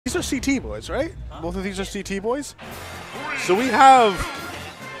These are CT boys, right? Both of these are CT boys. So we have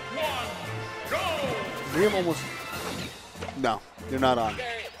almost. No, you're not on.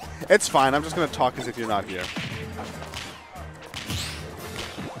 It's fine. I'm just gonna talk as if you're not here.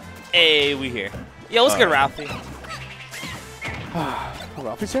 Hey, we here. Yo, what's good, Ralphie?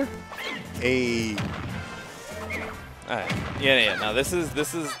 Ralphie's here. Hey. All right. Yeah. No, this is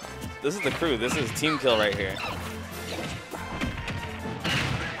the crew. This is team kill right here.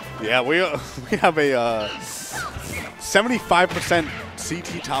 Yeah, we have a 75%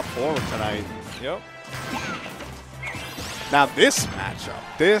 CT top forward tonight. Yep. Now this matchup,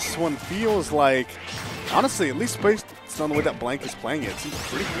 this one feels like, honestly, at least based on the way that Blank is playing it seems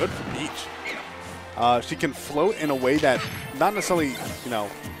pretty good for Peach. She can float in a way that not necessarily,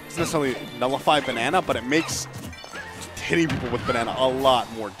 doesn't necessarily nullify Banana, but it makes hitting people with Banana a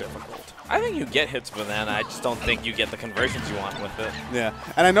lot more difficult. I think you get hits with Banana. I just don't think you get the conversions you want with it. Yeah,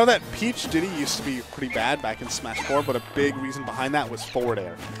 and I know that Peach Diddy used to be pretty bad back in Smash 4, but a big reason behind that was forward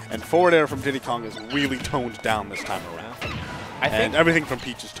air. And forward air from Diddy Kong is really toned down this time around. I think everything from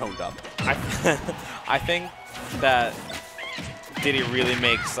Peach is toned up. I think that Diddy really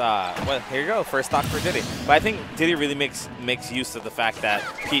makes, well, here you go, first stock for Diddy. But I think Diddy really makes use of the fact that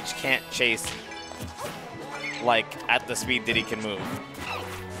Peach can't chase, like, at the speed Diddy can move.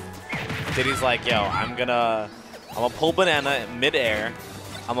 Diddy's like, yo, I'm gonna pull Banana mid-air,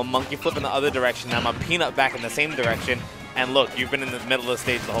 I'm a monkey flip in the other direction, I'm a peanut back in the same direction, and look, you've been in the middle of the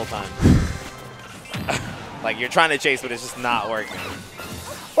stage the whole time. Like, you're trying to chase, but it's just not working.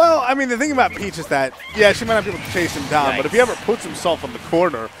 Well, I mean, the thing about Peach is that, yeah, she might not be able to chase him down, but if he ever puts himself on the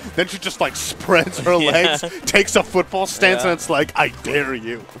corner, then she just, like, spreads her legs, takes a football stance, and it's like, I dare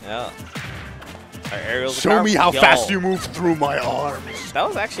you. Yeah. Show me how fast you move through my arms. That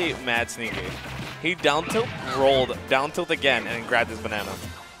was actually mad sneaky. He down tilt, rolled, down tilt again, and grabbed his banana.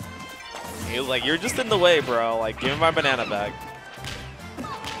 He was like, you're just in the way, bro. Like, give me my banana back.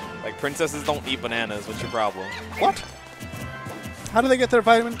 Like, princesses don't eat bananas. What's your problem? What? How do they get their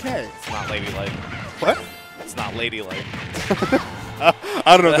vitamin K? It's not ladylike. What? It's not ladylike.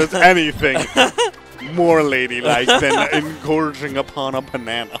 I don't know if there's anything more ladylike than engorging upon a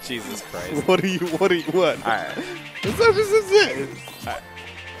banana. Jesus Christ. What? All right. This is it. All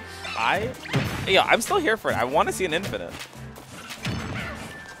right. Yeah, I'm still here for it. I want to see an infinite.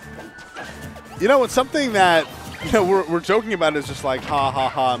 You know, it's something that we're joking about is just like, ha, ha,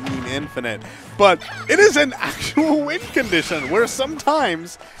 ha, mean infinite. But it is an actual win condition where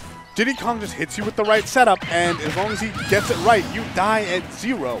sometimes Diddy Kong just hits you with the right setup, and as long as he gets it right, you die at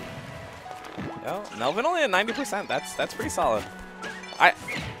 0. Yeah, Nelvin only at 90%. That's pretty solid. I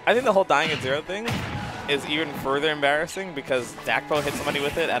think the whole dying at 0 thing is even further embarrassing because Dakpo hit somebody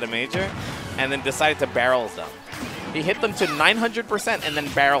with it at a major and then decided to barrels them. He hit them to 900% and then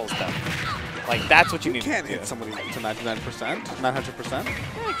barrels them. Like, that's what you need to do. You can't hit somebody to 99%, 900%.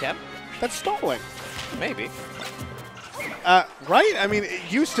 Yeah, you can. That's stalling. Maybe. Right? I mean,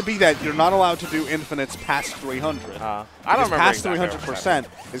 it used to be that you're not allowed to do infinites past 300. I don't remember past exactly 300%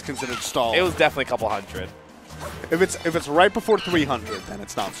 is considered stalling. It was definitely a couple hundred. If it's right before 300, then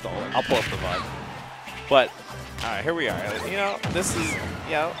it's not stalling. I'll pull up the VOD. But all right, here we are. You know, this is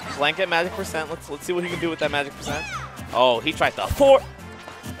blanket magic percent. Let's see what he can do with that magic percent. Oh, he tried the 4.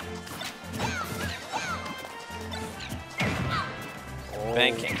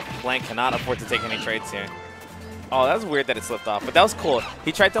 Blank cannot afford to take any trades here. Oh, that was weird that it slipped off, but that was cool.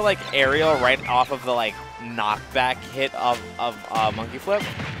 He tried to, like, aerial right off of the, like, knockback hit of monkey flip.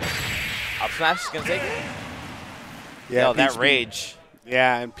 Up smash is going to take it. Yeah, yo, that rage.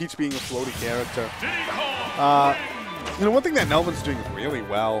 Yeah, and Peach being a floaty character. One thing that Nelvin's doing really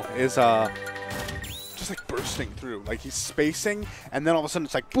well is just, like, bursting through. Like, he's spacing, and then all of a sudden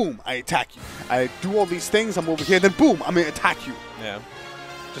it's like, boom, I attack you. I do all these things, I'm over here, then boom, I'm going to attack you. Yeah.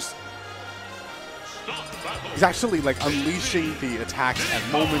 Just... He's actually, like, unleashing the attacks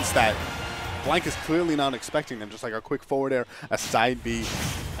at moments that Blank is clearly not expecting them. Just like a quick forward air, a side B.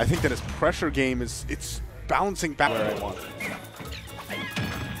 I think that his pressure game it's bouncing back where I want.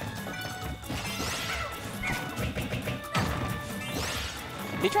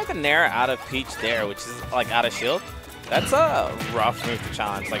 He tried to nair out of Peach there, which is, like, out of shield. That's a rough move to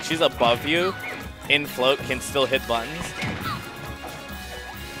challenge. Like, she's above you, in float, can still hit buttons.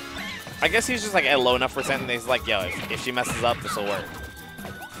 I guess he's just like at low enough percent, and he's like, yo, if she messes up, this will work.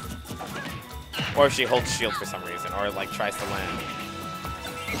 Or if she holds shield for some reason, or like tries to land.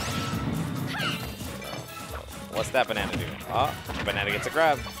 What's that banana do? Oh, banana gets a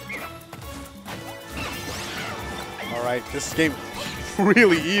grab. All right, this game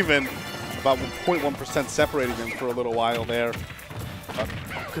really even. About 0.1% separating them for a little while there.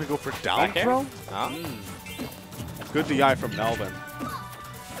 Gonna go for down throw? Good DI from Nelvin.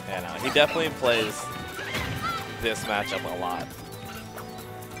 Yeah, no, he definitely plays this matchup a lot.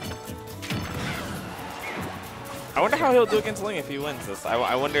 I wonder how he'll do against Ling if he wins this.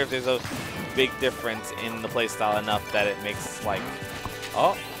 I wonder if there's a big difference in the playstyle enough that it makes, like,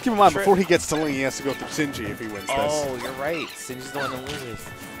 oh. Keep in mind, before he gets to Ling, he has to go through Sinji if he wins this. Oh, you're right. Sinji's the one that loses.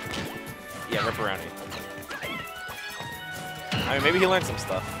 Yeah, Ripperoni. I mean, maybe he learned some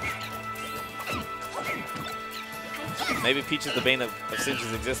stuff. Maybe Peach is the bane of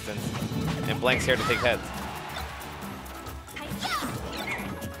Sinji's existence, and Blank's here to take heads.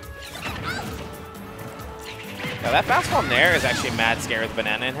 Yeah, that fastball Nair is actually mad scary with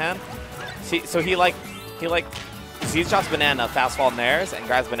banana in hand. See, so he sees shots banana, fastball Nairs, and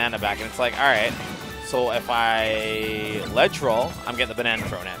grabs banana back, and it's like, all right. So if I ledge roll, I'm getting the banana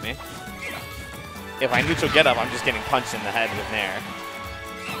thrown at me. If I neutral get up, I'm just getting punched in the head with Nair.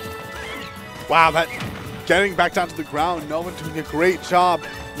 Wow, that getting back down to the ground, Nelvin doing a great job.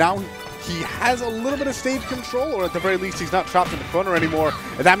 Now he has a little bit of stage control, or at the very least, he's not trapped in the corner anymore.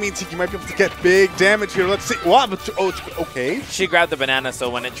 And that means he might be able to get big damage here. Let's see. What? Oh, okay. She grabbed the banana, so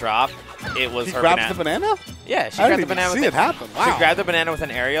when it dropped, it was her banana. She grabbed the banana? Yeah, she grabbed the banana. See it happen. Wow. She grabbed the banana with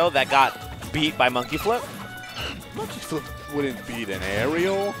an aerial that got beat by Monkey Flip. Monkey Flip wouldn't beat an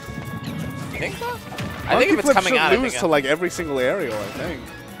aerial. You think so? I think if it's coming out, lose to like every single aerial, I think.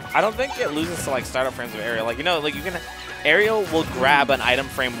 I don't think it loses to like startup frames of aerial. Like, you know, like you can, aerial will grab an item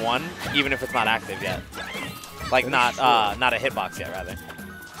frame 1 even if it's not active yet. Like not a hitbox yet, rather.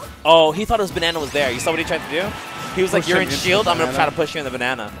 Oh, he thought his banana was there. You saw what he tried to do? He was like, you're in shield, I'm gonna try to push you in the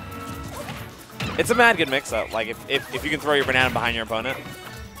banana. It's a mad good mix-up. Like if you can throw your banana behind your opponent.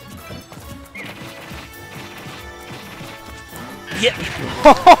 Yeah.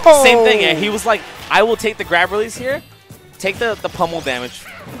 Same thing. Yeah. He was like, I will take the grab release here, take the pummel damage,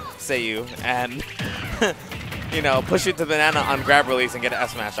 say you, and you know, push it to the banana on grab release and get an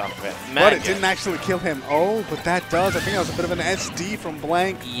S smash off of it. But it didn't actually kill him. Oh, but that does. I think that was a bit of an SD from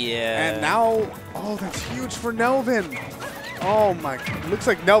Blank. Yeah. And now, oh, that's huge for Nelvin. Oh my, looks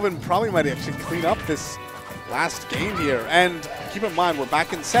like Nelvin probably might actually clean up this last game here. And keep in mind, we're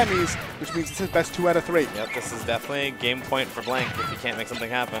back in semis, which means it's his best 2 out of 3. Yep, this is definitely a game point for Blank if he can't make something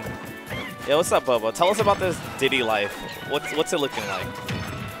happen. Yeah, what's up, Bobo? Tell us about this Diddy life. What's it looking like?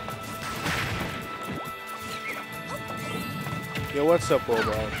 Yo, what's up,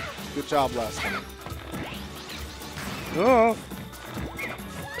 Bobo? Good job last time. Oh.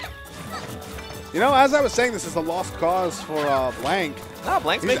 You know, as I was saying, this is a lost cause for Blank. No,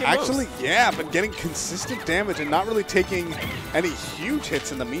 Blank's making actually, moves. yeah, but getting consistent damage and not really taking any huge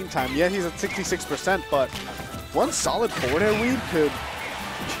hits in the meantime. Yeah, he's at 66%, but one solid forward air read could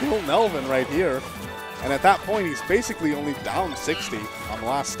kill Nelvin right here. And at that point, he's basically only down 60 on the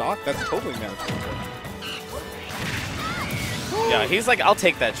last stock. That's totally manageable. Yeah, he's like, I'll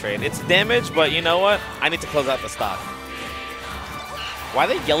take that trade. It's damage, but you know what? I need to close out the stock. Why are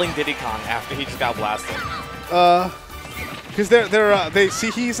they yelling Diddy Kong after he just got blasted? Because they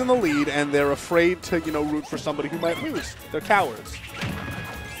see he's in the lead and they're afraid to, you know, root for somebody who might lose. They're cowards.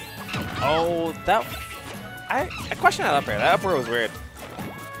 Oh, that I question that up air. That up air was weird.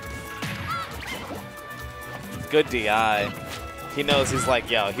 Good DI. He knows, he's like,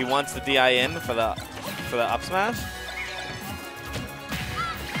 yo, he wants the DI in for the up smash.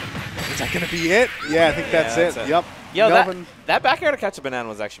 Is that gonna be it? Yeah, I think that's it. Yep. Yo, that back air to catch a banana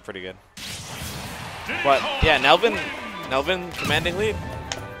was actually pretty good. But yeah, Nelvin commanding lead.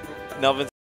 Nelvin's